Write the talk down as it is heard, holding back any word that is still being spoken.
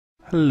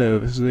Hello,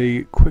 this is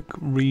a quick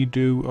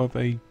redo of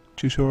a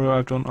tutorial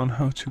I've done on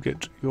how to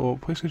get your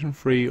PlayStation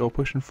 3 or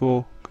PlayStation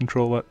 4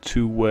 controller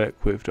to work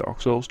with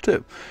Dark Souls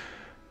 2.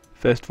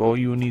 First of all,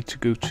 you will need to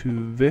go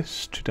to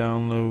this to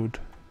download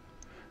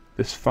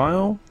this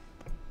file.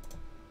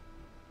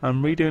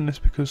 I'm redoing this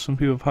because some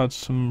people have had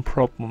some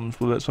problems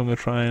with it, so I'm going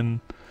to try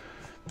and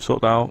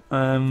sort it out.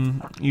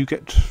 You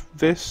get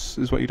this,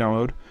 is what you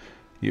download.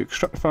 You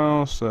extract the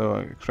file, so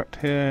I extract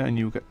here, and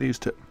you get these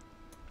two.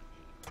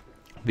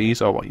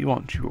 These are what you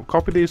want. You will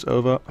copy these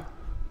over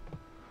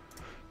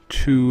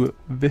to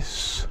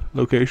this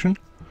location.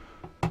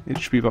 It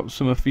should be about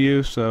similar for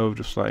you, so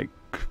just like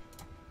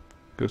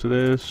go to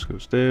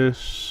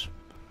this,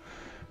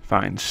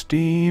 find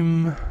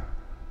Steam,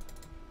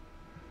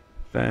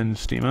 then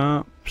Steam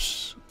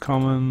Apps,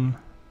 Common,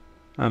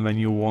 and then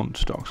you'll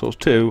want Dark Souls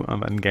 2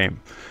 and then Game.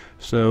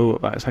 So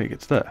that is how you get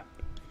to there.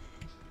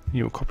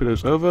 You'll copy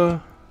those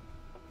over,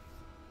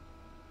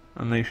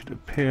 and they should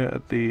appear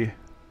at the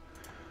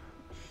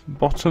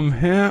bottom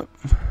here.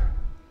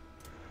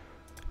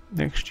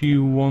 Next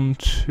you want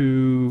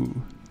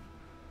to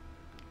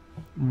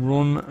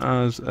run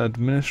as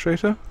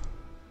administrator.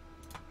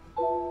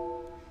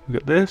 You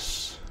get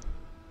this.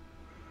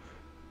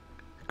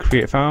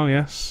 Create file,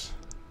 yes.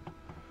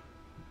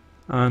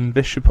 And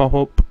this should pop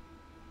up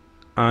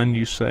and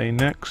you say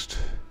next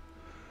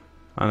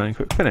and then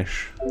click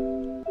finish.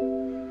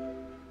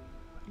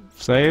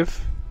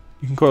 Save.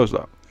 You can close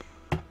that.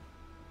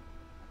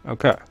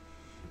 Okay.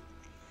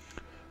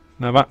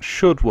 Now that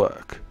should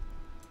work.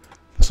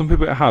 For some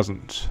people it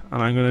hasn't,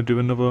 and I'm going to do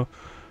another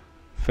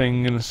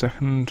thing in a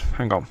second.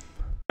 Hang on.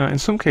 Now in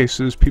some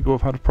cases people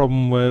have had a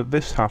problem where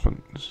this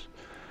happens,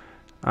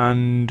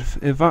 and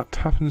if that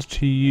happens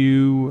to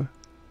you,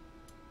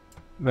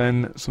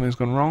 then something's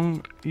gone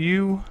wrong.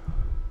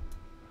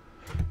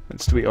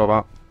 Let's delete all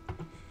that.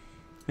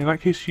 In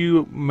that case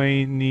you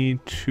may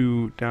need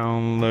to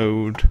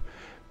download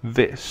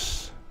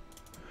this,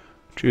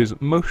 which is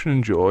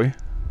motioninjoy.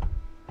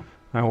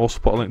 I will also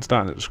put a link to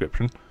that in the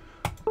description.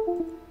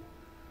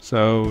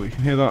 So you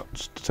can hear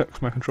that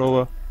detects my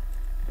controller,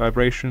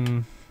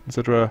 vibration,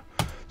 etc.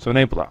 So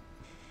enable that.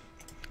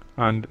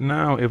 And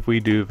now if we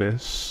do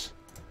this,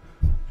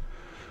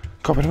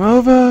 copy them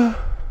over.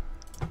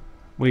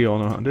 We all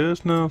know how to do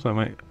this now, so I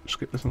might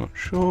skip this, I'm not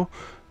sure.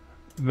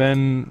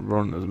 Then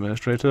run as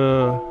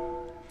administrator,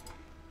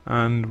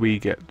 and we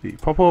get the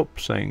pop-up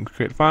saying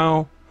create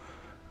file,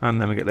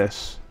 and then we get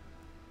this,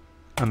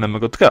 and then we're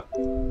good to go.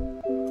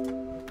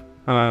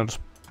 And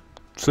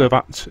so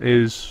that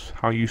is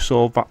how you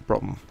solve that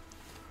problem,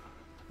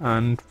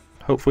 and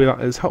hopefully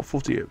that is helpful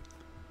to you.